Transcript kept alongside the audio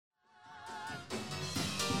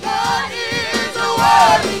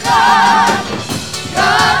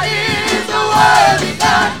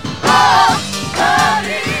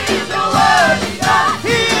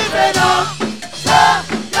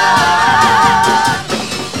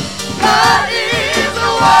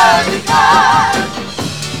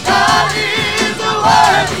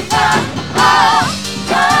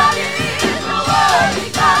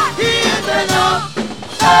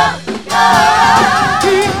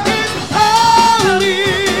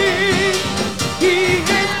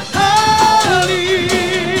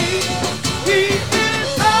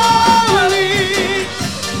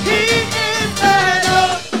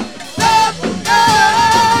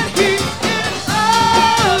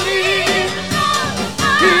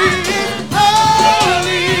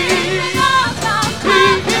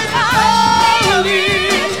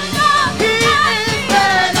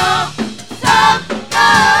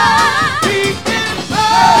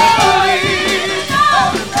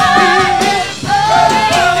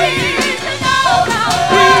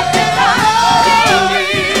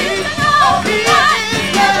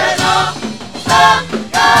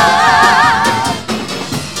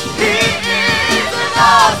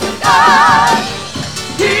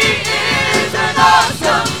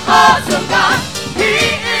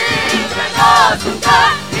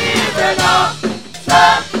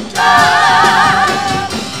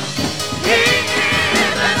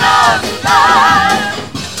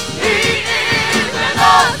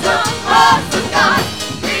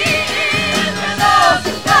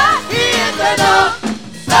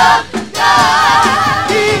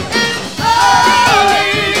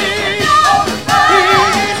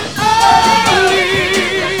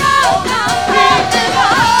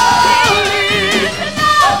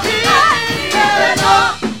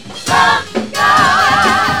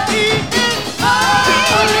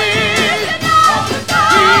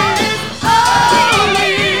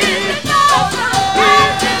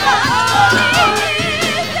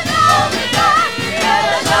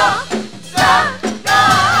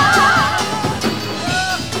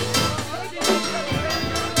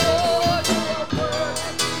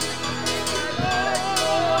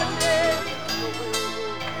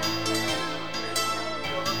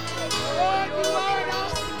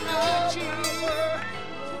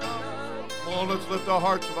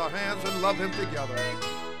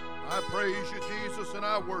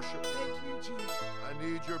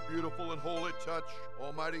Beautiful and holy touch,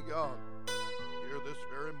 Almighty God, here this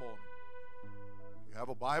very morning. If you have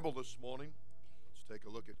a Bible this morning, let's take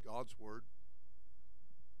a look at God's Word.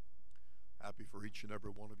 Happy for each and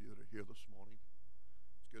every one of you that are here this morning.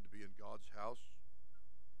 It's good to be in God's house.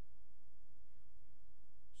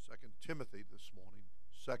 2 Timothy this morning,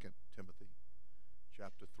 2 Timothy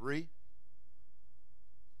chapter 3.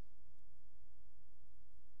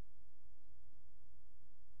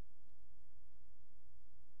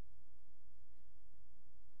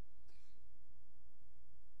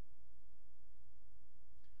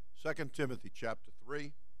 Second Timothy chapter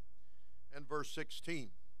 3 and verse 16.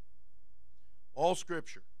 All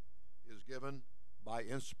Scripture is given by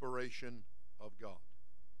inspiration of God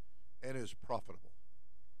and is profitable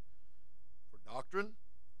for doctrine,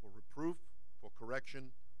 for reproof, for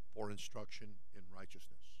correction, for instruction in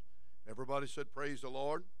righteousness. Everybody said, praise the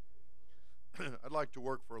Lord. I'd like to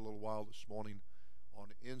work for a little while this morning on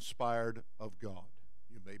inspired of God.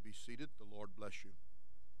 You may be seated. The Lord bless you.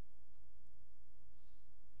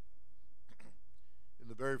 In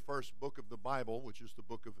the very first book of the Bible, which is the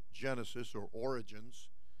book of Genesis or Origins,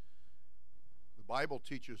 the Bible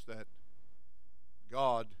teaches that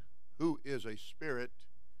God, who is a spirit,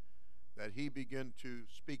 that he began to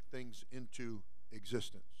speak things into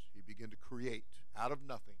existence. He began to create out of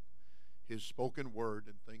nothing his spoken word,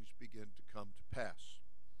 and things begin to come to pass.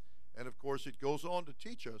 And of course, it goes on to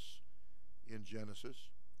teach us in Genesis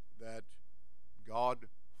that God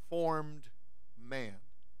formed man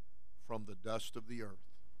from the dust of the earth.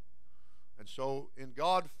 And so in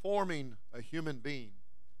God forming a human being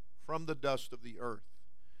from the dust of the earth,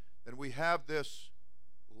 then we have this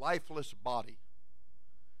lifeless body.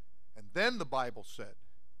 And then the Bible said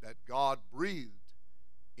that God breathed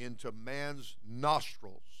into man's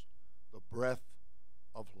nostrils the breath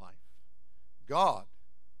of life. God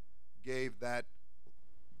gave that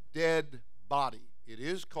dead body, it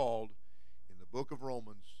is called in the book of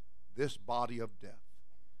Romans, this body of death.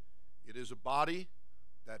 It is a body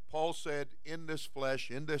that Paul said, in this flesh,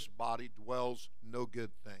 in this body dwells no good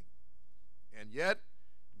thing. And yet,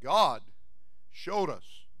 God showed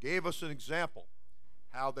us, gave us an example,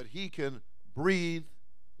 how that he can breathe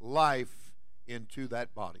life into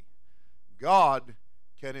that body. God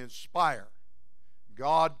can inspire.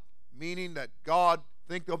 God, meaning that God,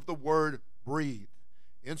 think of the word breathe,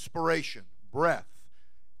 inspiration, breath.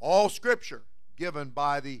 All Scripture given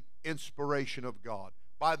by the inspiration of God,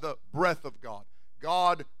 by the breath of God.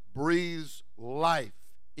 God breathes life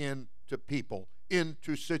into people,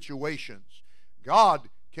 into situations. God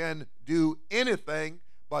can do anything,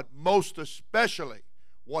 but most especially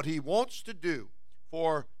what he wants to do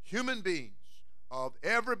for human beings of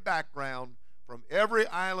every background, from every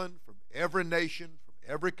island, from every nation, from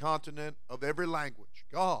every continent, of every language.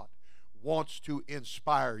 God wants to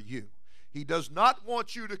inspire you. He does not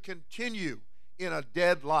want you to continue in a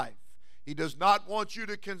dead life. He does not want you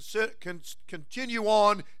to continue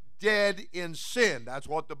on dead in sin. That's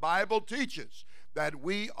what the Bible teaches, that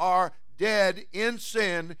we are dead in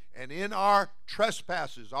sin and in our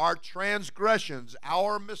trespasses, our transgressions,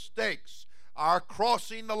 our mistakes, our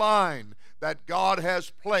crossing the line that God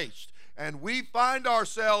has placed. And we find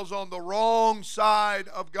ourselves on the wrong side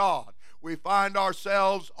of God. We find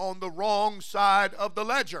ourselves on the wrong side of the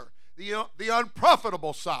ledger, the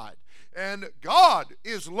unprofitable side. And God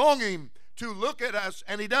is longing to look at us,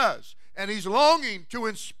 and he does. And he's longing to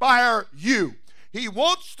inspire you. He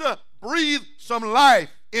wants to breathe some life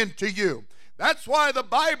into you. That's why the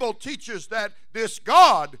Bible teaches that this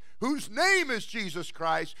God whose name is Jesus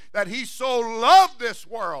Christ, that he so loved this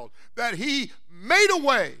world, that he made a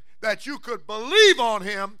way that you could believe on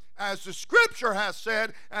him, as the scripture has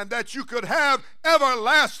said, and that you could have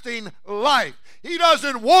everlasting life. He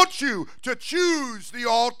doesn't want you to choose the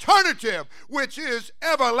alternative, which is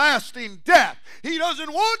everlasting death. He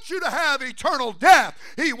doesn't want you to have eternal death.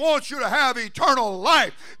 He wants you to have eternal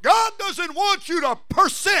life. God doesn't want you to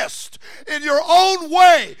persist in your own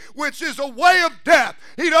way, which is a way of death.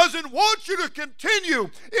 He doesn't want you to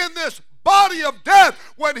continue in this body of death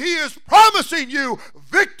when he is promising you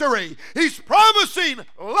victory. He's promising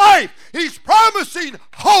life. He's promising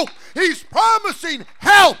hope. He's promising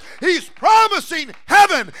health. He's promising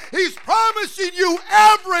heaven. He's promising you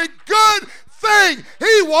every good thing.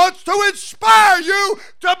 He wants to inspire you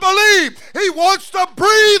to believe. He wants to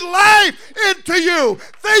breathe life into you.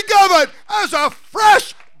 Think of it as a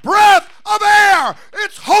fresh breath of air.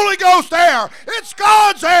 It's Holy Ghost air. It's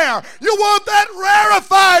God's air. You want that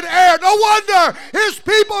rarefied air. No wonder his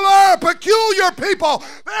people are a peculiar people.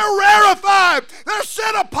 They're rarefied. They're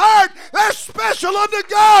set apart. They're special unto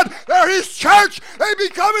God. They're his church. They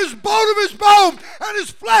become his bone of his bone and his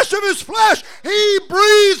flesh of his flesh. He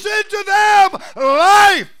breathes into them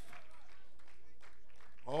life.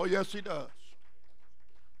 Oh, yes, he does.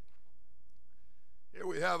 Here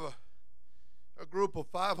we have a group of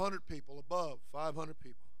 500 people, above 500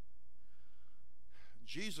 people.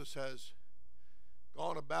 Jesus has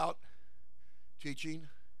gone about teaching,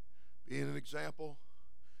 being an example,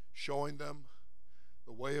 showing them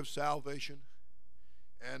the way of salvation.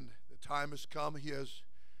 And the time has come. He has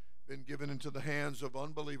been given into the hands of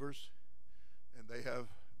unbelievers, and they have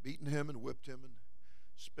beaten him and whipped him and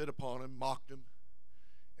spit upon him, mocked him,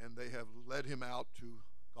 and they have led him out to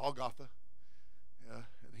Golgotha.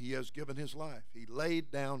 And he has given his life. He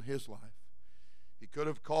laid down his life. He could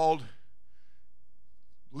have called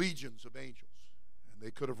legions of angels, and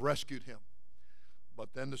they could have rescued him.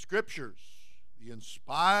 But then the scriptures, the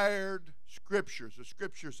inspired scriptures, the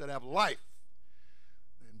scriptures that have life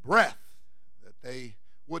and breath, that they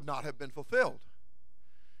would not have been fulfilled.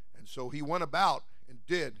 And so he went about and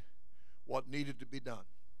did what needed to be done.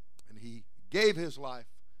 And he gave his life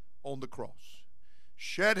on the cross,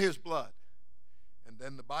 shed his blood. And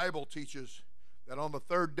then the Bible teaches that on the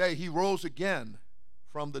third day he rose again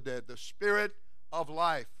from the dead. The Spirit of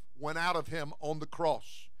life went out of him on the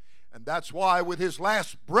cross. And that's why with his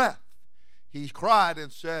last breath he cried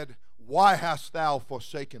and said, "Why hast thou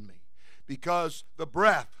forsaken me?" Because the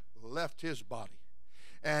breath left his body.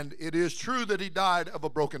 And it is true that he died of a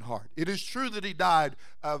broken heart. It is true that he died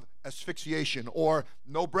of asphyxiation or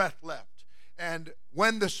no breath left. And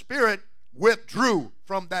when the Spirit withdrew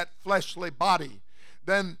from that fleshly body,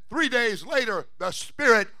 then 3 days later, the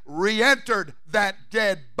Spirit re-entered that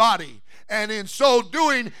dead body, and in so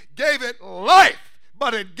doing gave it life,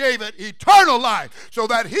 but it gave it eternal life, so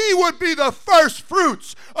that he would be the first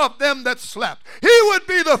fruits of them that slept. He would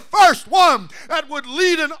be the first one that would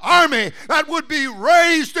lead an army that would be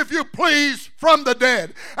raised, if you please, from the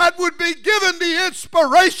dead, that would be given the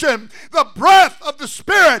inspiration, the breath of the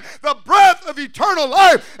Spirit, the breath of eternal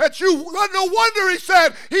life, that you, no wonder he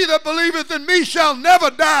said, "He that believeth in me shall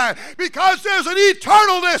never die," because there's an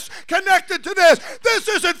eternalness connected to this. This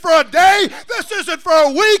isn't for a day. This isn't for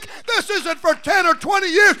a week. This isn't for 10 or 20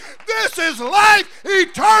 years. This is life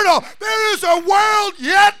eternal. There is a world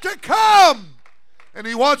yet to come. And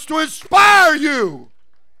he wants to inspire you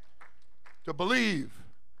to believe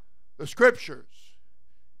the scriptures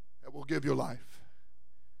that will give you life.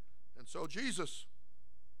 And so Jesus,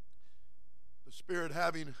 the Spirit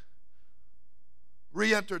having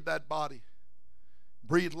re-entered that body,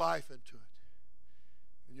 breathed life into it.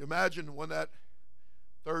 And you imagine when that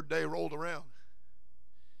third day rolled around,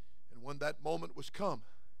 and when that moment was come,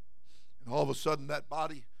 and all of a sudden that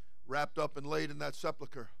body wrapped up and laid in that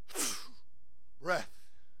sepulcher, breath,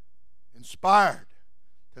 inspired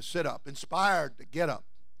to sit up, inspired to get up,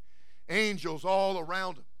 angels all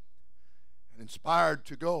around him, and inspired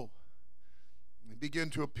to go, and begin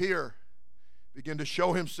to appear, begin to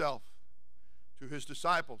show himself to his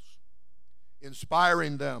disciples,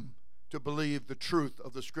 inspiring them to believe the truth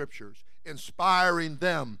of the scriptures, inspiring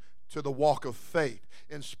them to the walk of faith,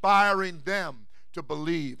 inspiring them to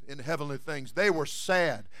believe in heavenly things. They were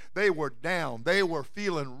sad. They were down. They were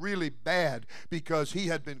feeling really bad because he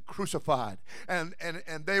had been crucified. And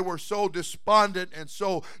they were so despondent and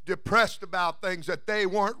so depressed about things that they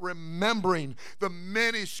weren't remembering the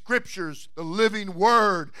many scriptures the living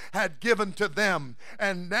word had given to them.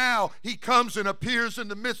 And now he comes and appears in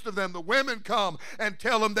the midst of them. The women come and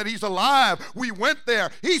tell him that he's alive. We went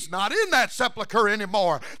there. He's not in that sepulcher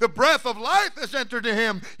anymore. The breath of life has entered to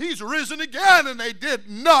him. He's risen again. And they did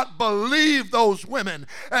not believe, those women.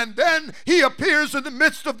 And then he appears in the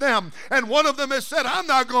midst of them. And one of them has said, I'm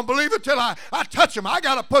not going to believe it till I touch him. I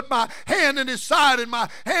got to put my hand in his side and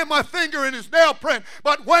my finger in his nail print.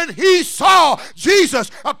 But when he saw Jesus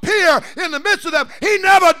appear in the midst of them, he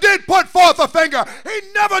never did put forth a finger. He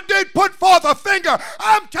never did put forth a finger.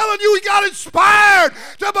 I'm telling you, he got inspired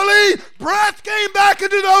to believe. Breath came back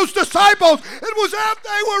into those disciples. It was after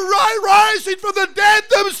they were rising from the dead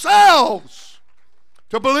themselves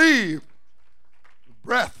to believe. The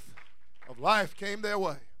breath of life came their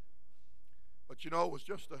way. But you know, it was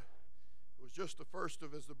just the first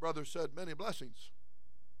of, as the brother said, many blessings.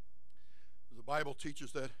 The Bible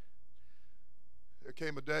teaches that there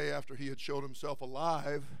came a day after he had showed himself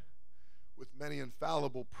alive with many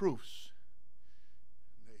infallible proofs.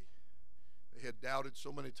 They had doubted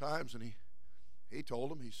so many times, and he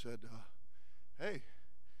told them, he said, hey,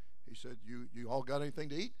 he said, you all got anything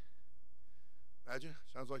to eat? Imagine,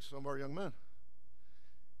 sounds like some of our young men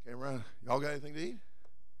came around, y'all got anything to eat?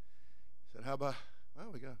 He said, how about, well,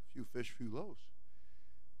 we got a few fish, a few loaves.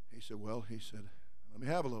 He said, let me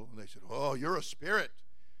have a little. And they said, oh, you're a spirit.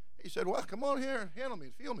 He said, well, come on here and handle me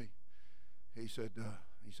and feel me. He said,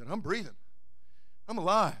 I'm breathing. I'm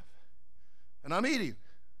alive. And I'm eating.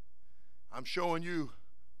 I'm showing you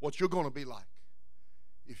what you're going to be like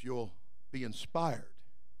if you'll be inspired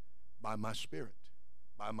by my spirit,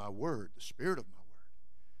 by my word, the spirit of my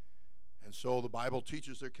word. And so the Bible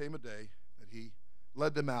teaches there came a day that he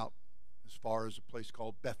led them out as far as a place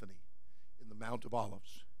called Bethany in the Mount of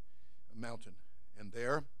Olives, a mountain. And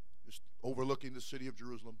there, just overlooking the city of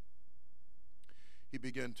Jerusalem, he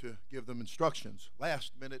began to give them instructions,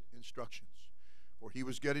 last-minute instructions, for he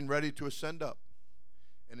was getting ready to ascend up.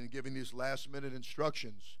 And in giving these last-minute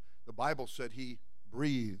instructions, the Bible said he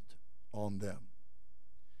breathed on them.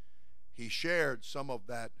 He shared some of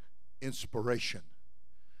that inspiration,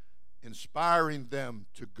 inspiring them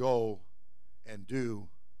to go and do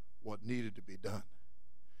what needed to be done.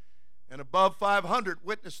 And above 500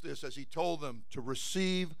 witnessed this as he told them to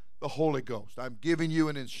receive the Holy Ghost. I'm giving you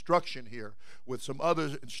an instruction here with some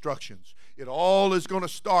other instructions. It all is going to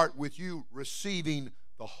start with you receiving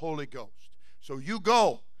the Holy Ghost. So you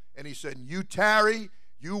go, and he said, you tarry,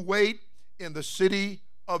 you wait in the city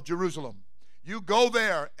of Jerusalem. You go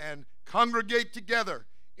there and congregate together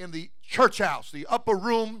in the church house, the upper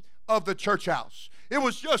room of the church house. It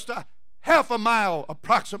was just a half a mile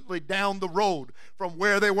approximately down the road from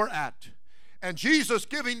where they were at. And Jesus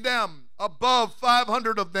giving them, above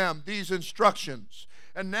 500 of them, these instructions.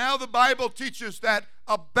 And now the Bible teaches that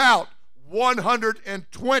about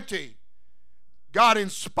 120 got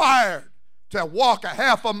inspired to walk a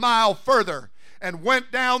half a mile further and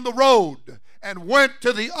went down the road and went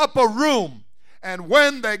to the upper room. And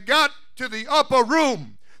when they got to the upper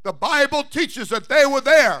room, the Bible teaches that they were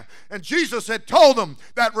there, and Jesus had told them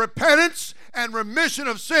that repentance and remission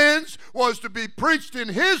of sins was to be preached in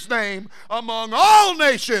his name among all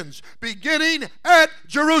nations, beginning at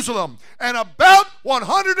Jerusalem. And about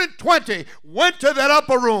 120 went to that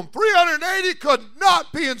upper room. 380 could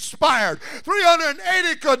not be inspired.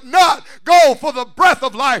 380 could not go for the breath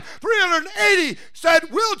of life. 380 said,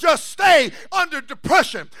 we'll just stay under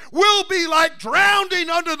depression. We'll be like drowning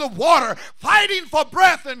under the water, fighting for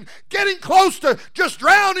breath and getting close to just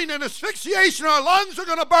drowning and asphyxiation. Our lungs are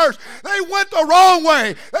going to burst. They went the wrong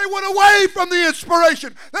way. They went away from the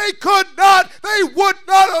inspiration. They would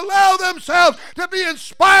not allow themselves to be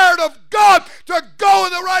inspired of God to go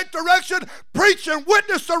in the right direction, preach and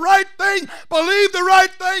witness the right thing, believe the right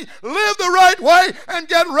thing, live the right way, and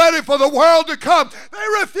get ready for the world to come.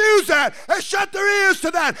 They refused that. They shut their ears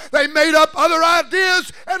to that. They made up other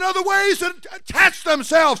ideas and other ways and attached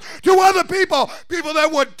themselves to other people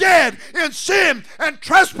that were dead in sin and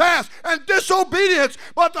trespass and disobedience.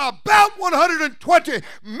 But about 120,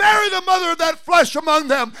 Mary, the mother of that flesh among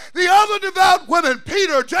them, the other devout women,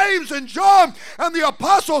 Peter, James, and John, and the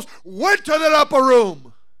apostles went to that upper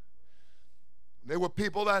room. They were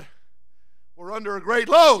people that were under a great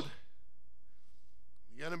load.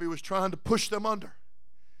 The enemy was trying to push them under.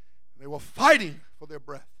 They were fighting for their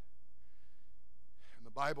breath. In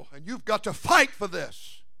the Bible, and you've got to fight for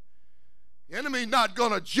this. The enemy's not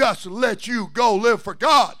going to just let you go live for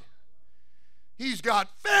God. He's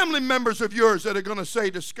got family members of yours that are going to say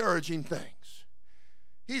discouraging things.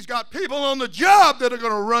 He's got people on the job that are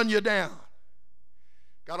going to run you down.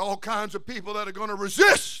 Got all kinds of people that are going to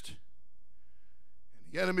resist.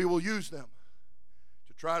 And the enemy will use them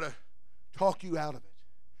to try to talk you out of it,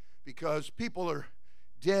 because people are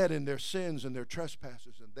dead in their sins and their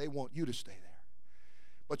trespasses, and they want you to stay there.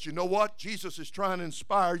 But you know what? Jesus is trying to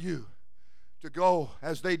inspire you to go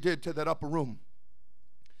as they did to that upper room.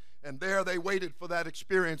 And there they waited for that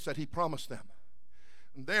experience that he promised them.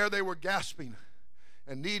 And there they were gasping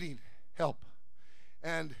and needing help.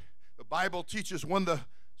 And the Bible teaches when the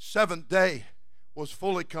 7th day was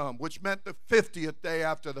fully come, which meant the 50th day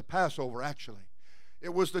after the Passover, actually.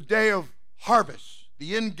 It was the day of harvest,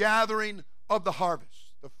 the ingathering of the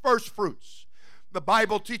harvest, the first fruits. The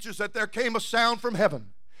Bible teaches that there came a sound from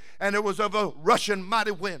heaven, and it was of a rushing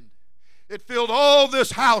mighty wind. It filled all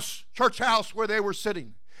this house, church house, where they were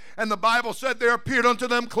sitting. And the Bible said there appeared unto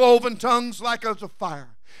them cloven tongues like as of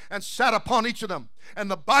fire, and sat upon each of them. And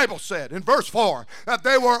the Bible said in verse 4 that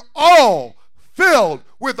they were all filled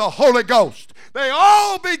with the Holy Ghost. They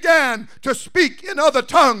all began to speak in other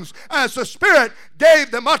tongues as the Spirit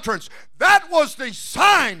gave them utterance. That was the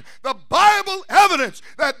sign, the Bible evidence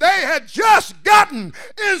that they had just gotten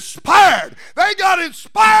inspired. They got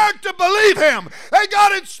inspired to believe him. They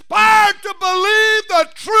got inspired to believe the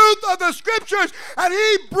truth of the Scriptures, and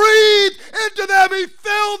he breathed into them. He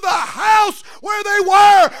filled the house where they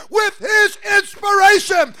were with his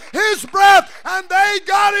inspiration, his breath, and they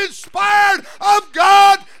got inspired of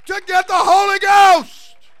God to get the Holy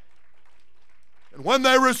Ghost. And when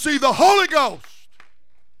they received the Holy Ghost,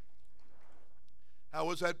 how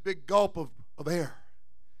was that big gulp of air?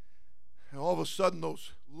 And all of a sudden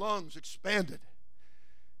those lungs expanded,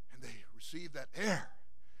 and they received that air,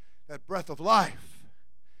 that breath of life.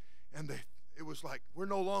 And it was like we're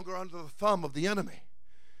no longer under the thumb of the enemy.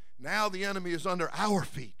 Now the enemy is under our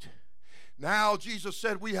feet. Now Jesus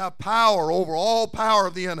said we have power over all power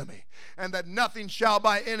of the enemy, and that nothing shall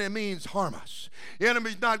by any means harm us. The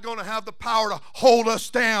enemy's not going to have the power to hold us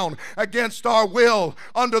down against our will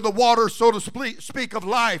under the water, so to speak, of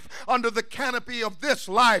life, under the canopy of this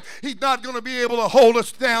life. He's not going to be able to hold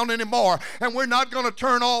us down anymore, and we're not going to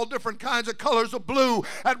turn all different kinds of colors of blue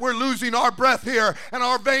and we're losing our breath here, and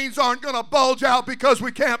our veins aren't going to bulge out because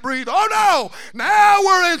we can't breathe. Oh no! Now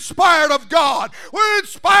we're inspired of God. We're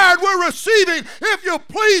inspired. We're receiving, if you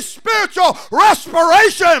please, spiritual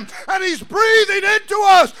respiration. And he's breathing into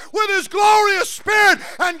us with his glorious Spirit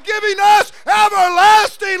and giving us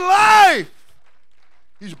everlasting life.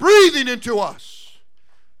 He's breathing into us.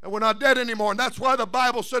 And we're not dead anymore. And that's why the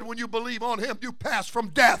Bible said when you believe on him, you pass from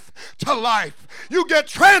death to life. You get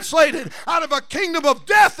translated out of a kingdom of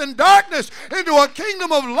death and darkness into a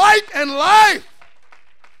kingdom of light and life.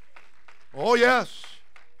 Oh, yes.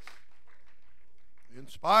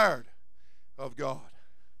 Inspired of God.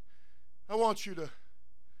 I want you to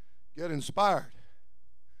get inspired.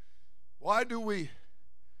 Why do we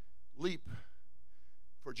leap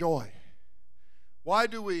for joy? Why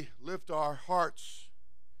do we lift our hearts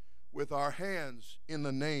with our hands in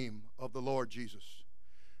the name of the Lord Jesus?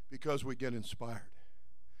 Because we get inspired.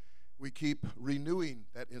 We keep renewing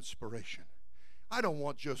that inspiration. I don't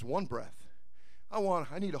want just one breath.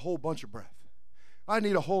 I need a whole bunch of breath. I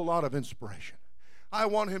need a whole lot of inspiration. I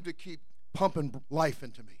want him to keep pumping life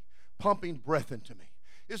into me, pumping breath into me.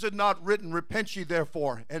 Is it not written, repent ye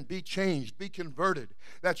therefore, and be changed, be converted,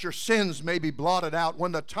 that your sins may be blotted out,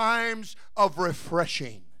 when the times of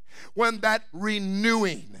refreshing, when that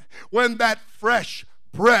renewing, when that fresh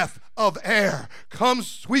breath of air comes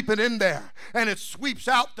sweeping in there, and it sweeps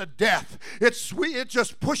out the death. It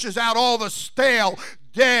just pushes out all the stale,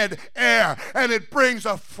 dead air, and it brings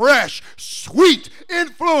a fresh, sweet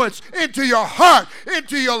influence into your heart,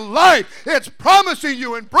 into your life. It's promising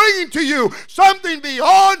you and bringing to you something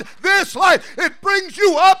beyond this life. It brings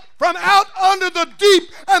you up from out under the deep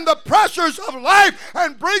and the pressures of life,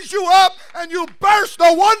 and brings you up, and you burst.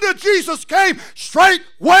 No wonder Jesus came straight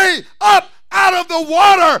way up out of the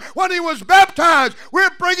water when he was baptized. We're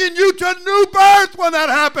bringing you to new birth when that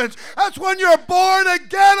happens. That's when you're born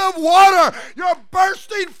again of water. You're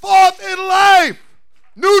bursting forth in life,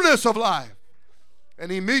 newness of life.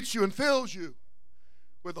 And he meets you and fills you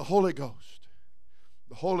with the Holy Ghost.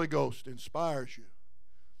 The Holy Ghost inspires you.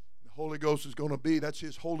 The Holy Ghost is going to be, that's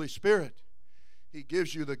his Holy Spirit. He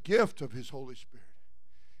gives you the gift of his Holy Spirit.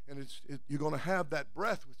 And you're going to have that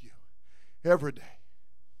breath with you every day.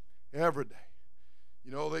 Every day.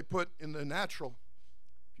 You know, they put in the natural,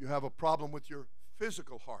 if you have a problem with your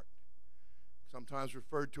physical heart, sometimes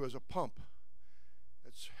referred to as a pump.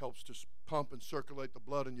 It helps to pump and circulate the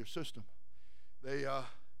blood in your system.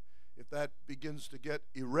 If that begins to get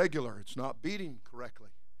irregular, it's not beating correctly,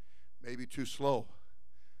 maybe too slow,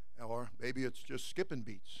 or maybe it's just skipping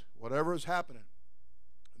beats, whatever is happening.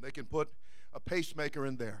 And they can put a pacemaker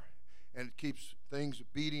in there, and it keeps things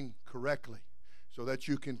beating correctly so that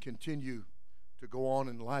you can continue to go on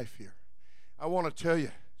in life here. I want to tell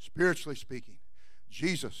you, spiritually speaking,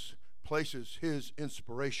 Jesus places his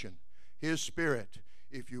inspiration, his Spirit,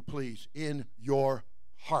 if you please, in your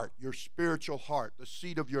heart, your spiritual heart, the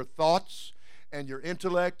seat of your thoughts and your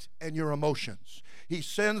intellect and your emotions. He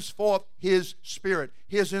sends forth his Spirit,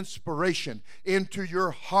 his inspiration into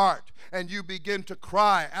your heart, and you begin to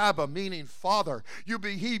cry, Abba, meaning Father.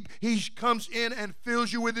 He comes in and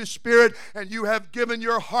fills you with his Spirit, and you have given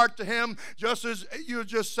your heart to him, just as you're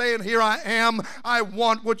just saying, here I am. I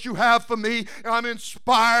want what you have for me. I'm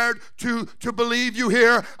inspired to believe you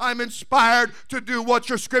here. I'm inspired to do what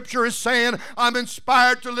your scripture is saying. I'm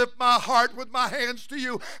inspired to lift my heart with my hands to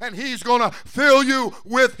you, and he's going to fill you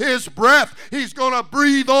with his breath. He's going to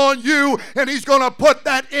breathe on you, and he's going to put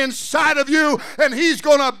that inside of you, and he's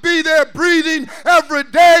going to be there breathing every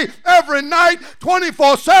day, every night,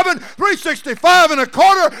 24/7, 365 and a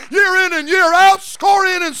quarter, year in and year out, score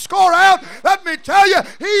in and score out. Let me tell you,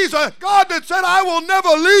 he's a God that said, I will never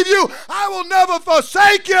leave you, I will never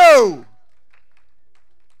forsake you.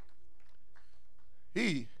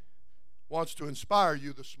 He wants to inspire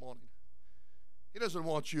you this morning. He doesn't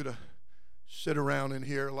want you to sit around in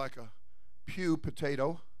here like a pew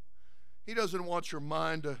potato. He doesn't want your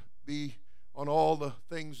mind to be on all the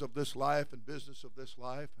things of this life and business of this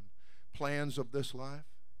life and plans of this life.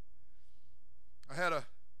 I had a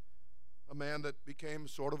man that became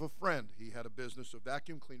sort of a friend. He had a business, a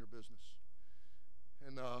vacuum cleaner business.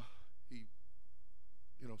 And he,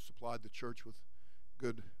 supplied the church with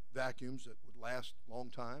good vacuums that would last a long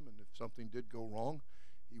time. And if something did go wrong,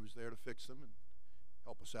 he was there to fix them and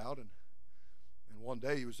help us out. And one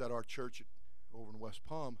day he was at our church over in West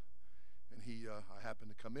Palm, and I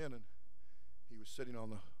happened to come in, and he was sitting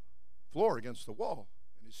on the floor against the wall,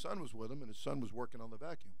 and his son was with him, and his son was working on the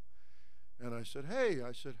vacuum. And I said, hey,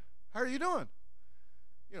 how are you doing?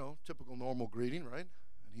 Typical normal greeting, right?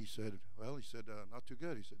 And he said, not too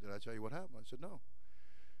good. He said, did I tell you what happened? I said, no.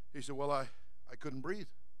 He said, well, I couldn't breathe.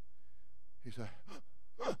 He said,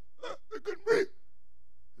 I couldn't breathe.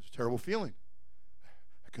 It was a terrible feeling.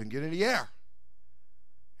 I couldn't get any air.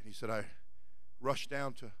 And he said, I rushed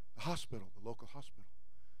down to the hospital, the local hospital.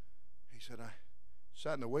 He said, I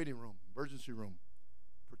sat in the waiting room, emergency room,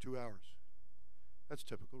 for 2 hours. That's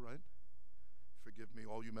typical, right? Forgive me,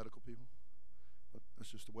 all you medical people. But that's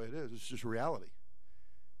just the way it is. It's just reality.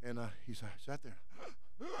 And he said, I sat there.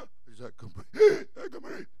 He said, I can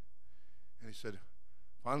breathe. And he said,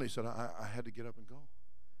 finally, he said, I had to get up and go.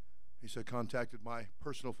 He said, contacted my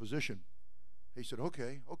personal physician. He said,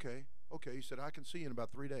 okay. He said, I can see you in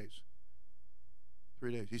about 3 days.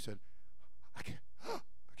 3 days. He said, I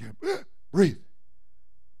can't breathe.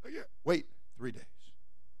 I can't wait 3 days.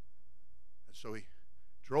 And so he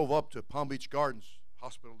drove up to Palm Beach Gardens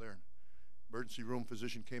Hospital there. Emergency room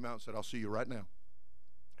physician came out and said, I'll see you right now.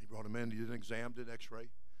 He brought him in. He did an exam, did x-ray,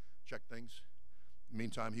 checked things. In the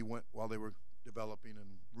meantime, he went, while they were developing and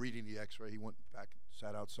reading the x-ray, he went back and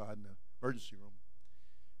sat outside in the emergency room.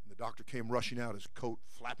 And the doctor came rushing out, his coat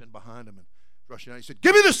flapping behind him, and rushing out. He said,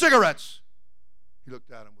 give me the cigarettes. He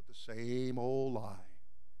looked at him with the same old lie,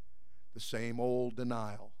 the same old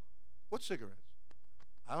denial. What cigarettes?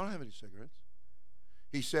 I don't have any cigarettes.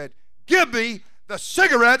 He said, give me the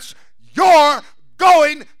cigarettes. You're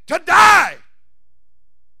going to die.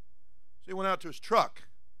 So he went out to his truck,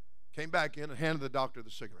 came back in, and handed the doctor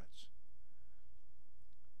the cigarettes.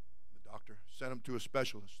 The doctor sent him to a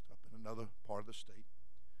specialist up in another part of the state.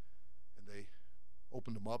 And they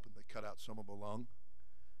opened him up, and they cut out some of a lung.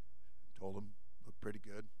 Told him, looked pretty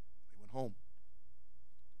good. They went home.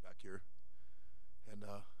 Back here. And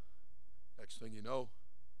next thing you know,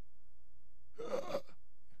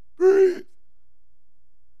 breathe.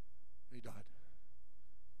 He died.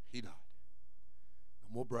 He died.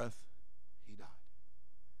 No more breath. He died.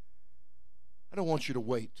 I don't want you to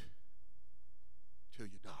wait till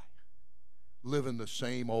you die. Living the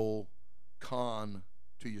same old con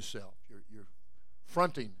to yourself. You're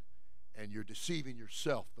fronting and you're deceiving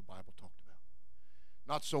yourself, the Bible talked about.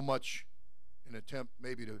 Not so much an attempt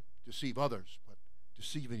maybe to deceive others, but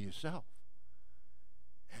deceiving yourself.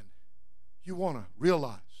 And you want to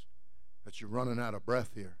realize that you're running out of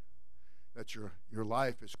breath here, that your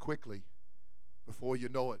life is quickly, before you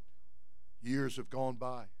know it, years have gone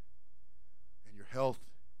by, and your health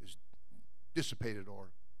is dissipated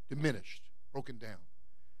or diminished, broken down.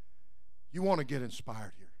 You want to get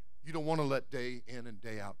inspired here. You don't want to let day in and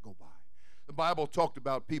day out go by. The Bible talked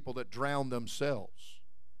about people that drown themselves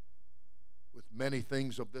with many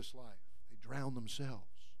things of this life. They drown themselves.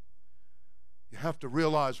 You have to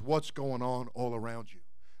realize what's going on all around you.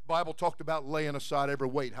 The Bible talked about laying aside every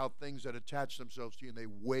weight, how things that attach themselves to you and they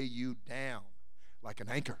weigh you down like an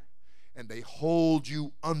anchor. And they hold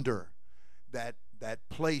you under that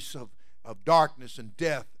place of darkness and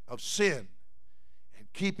death, of sin,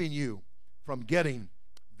 and keeping you from getting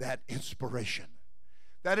that inspiration.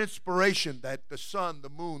 That inspiration that the sun, the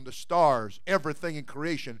moon, the stars, everything in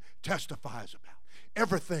creation testifies about.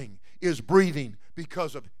 Everything is breathing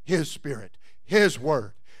because of His Spirit, His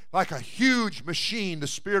Word. Like a huge machine, the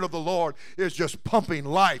Spirit of the Lord is just pumping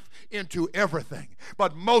life into everything.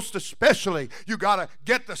 But most especially, you got to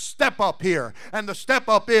get the step up here. And the step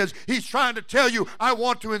up is, He's trying to tell you, I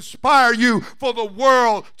want to inspire you for the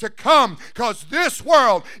world to come. Because this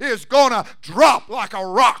world is going to drop like a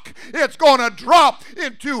rock. It's going to drop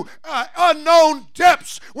into unknown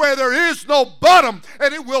depths where there is no bottom.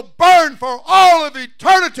 And it will burn for all of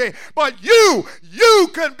eternity. But you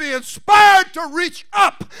can be inspired to reach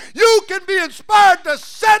up. You can be inspired to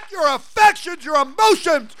set your affections, your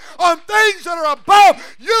emotions on things that are above.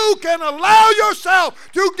 You can allow yourself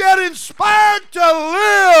to get inspired to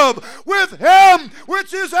live with Him,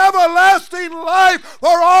 which is everlasting life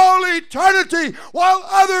for all eternity, while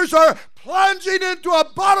others are plunging into a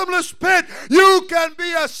bottomless pit. You can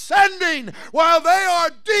be ascending while they are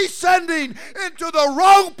descending into the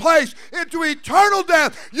wrong place, into eternal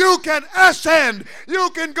death. You can ascend. You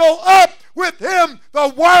can go up with Him,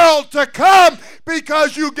 the world to come,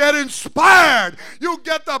 because you get inspired. You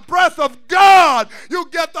get the breath of God. You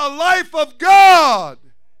get the life of God.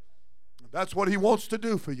 That's what He wants to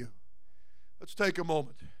do for you. Let's take a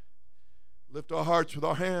moment. Lift our hearts with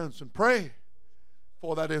our hands and pray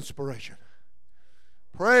for that inspiration.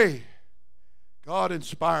 Pray, God,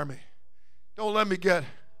 inspire me. Don't let me get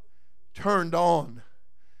turned on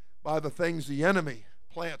by the things the enemy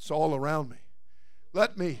plants all around me.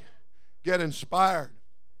 Let me get inspired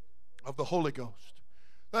of the Holy Ghost.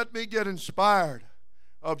 Let me get inspired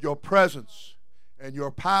of your presence and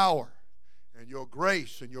your power and your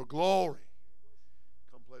grace and your glory.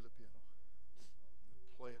 Come play the piano.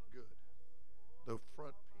 Play it good. The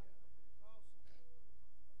front piano.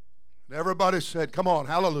 And everybody said, come on,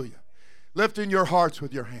 hallelujah. Lifting your hearts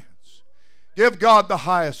with your hands. Give God the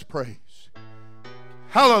highest praise.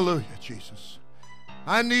 Hallelujah, Jesus.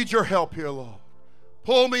 I need your help here, Lord.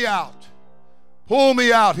 Pull me out. Pull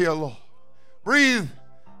me out here, Lord. Breathe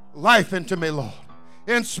life into me, Lord.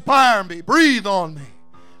 Inspire me. Breathe on me.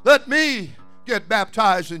 Let me get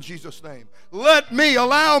baptized in Jesus' name.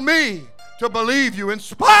 Allow me to believe you.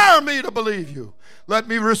 Inspire me to believe you. Let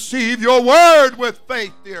me receive your word with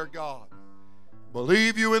faith, dear God.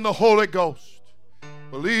 Believe you in the Holy Ghost.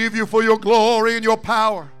 Believe you for your glory and your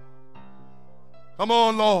power. Come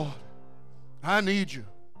on, Lord. I need you.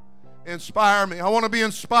 Inspire me. I want to be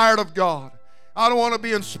inspired of God. I don't want to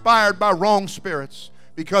be inspired by wrong spirits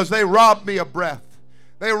because they rob me of breath.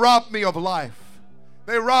 They rob me of life.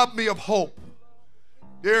 They rob me of hope.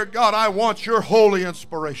 Dear God, I want your holy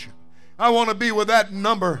inspiration. I want to be with that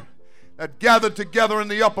number that gathered together in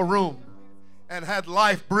the upper room and had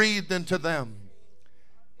life breathed into them.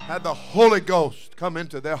 Had the Holy Ghost come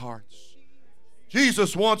into their hearts.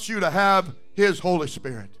 Jesus wants you to have His Holy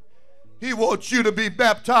Spirit. He wants you to be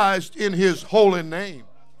baptized in His holy name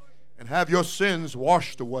and have your sins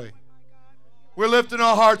washed away. We're lifting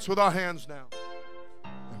our hearts with our hands now.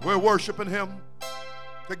 And we're worshiping Him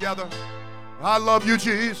together. I love you,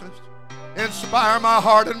 Jesus. Inspire my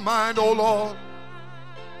heart and mind, oh Lord.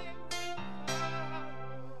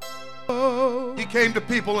 He came to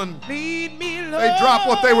people and they dropped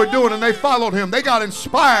what they were doing and they followed Him. They got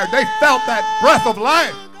inspired. They felt that breath of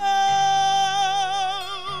life.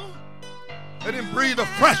 Let Him breathe a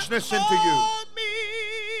freshness into you.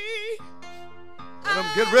 Let Him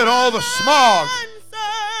get rid of all the smog,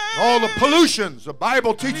 all the pollutions. The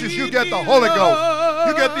Bible teaches you get the Holy Ghost.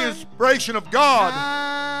 You get the inspiration of God.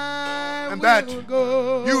 And that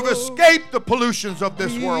you've escaped the pollutions of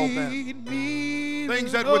this world then.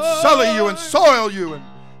 Things that would sully you and soil you and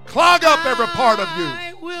clog up every part of you.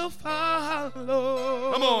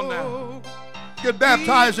 Come on now. Get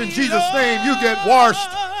baptized in Jesus' name. You get washed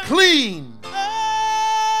clean.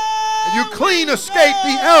 And you clean escape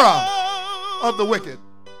the error of the wicked.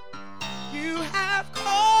 You have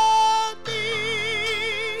called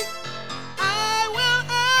me. I will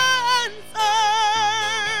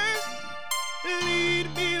answer.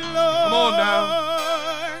 Lead me, Lord. Come on now.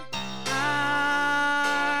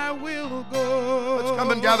 I will go. Let's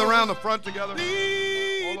come and gather around the front together.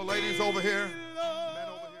 All the ladies over here.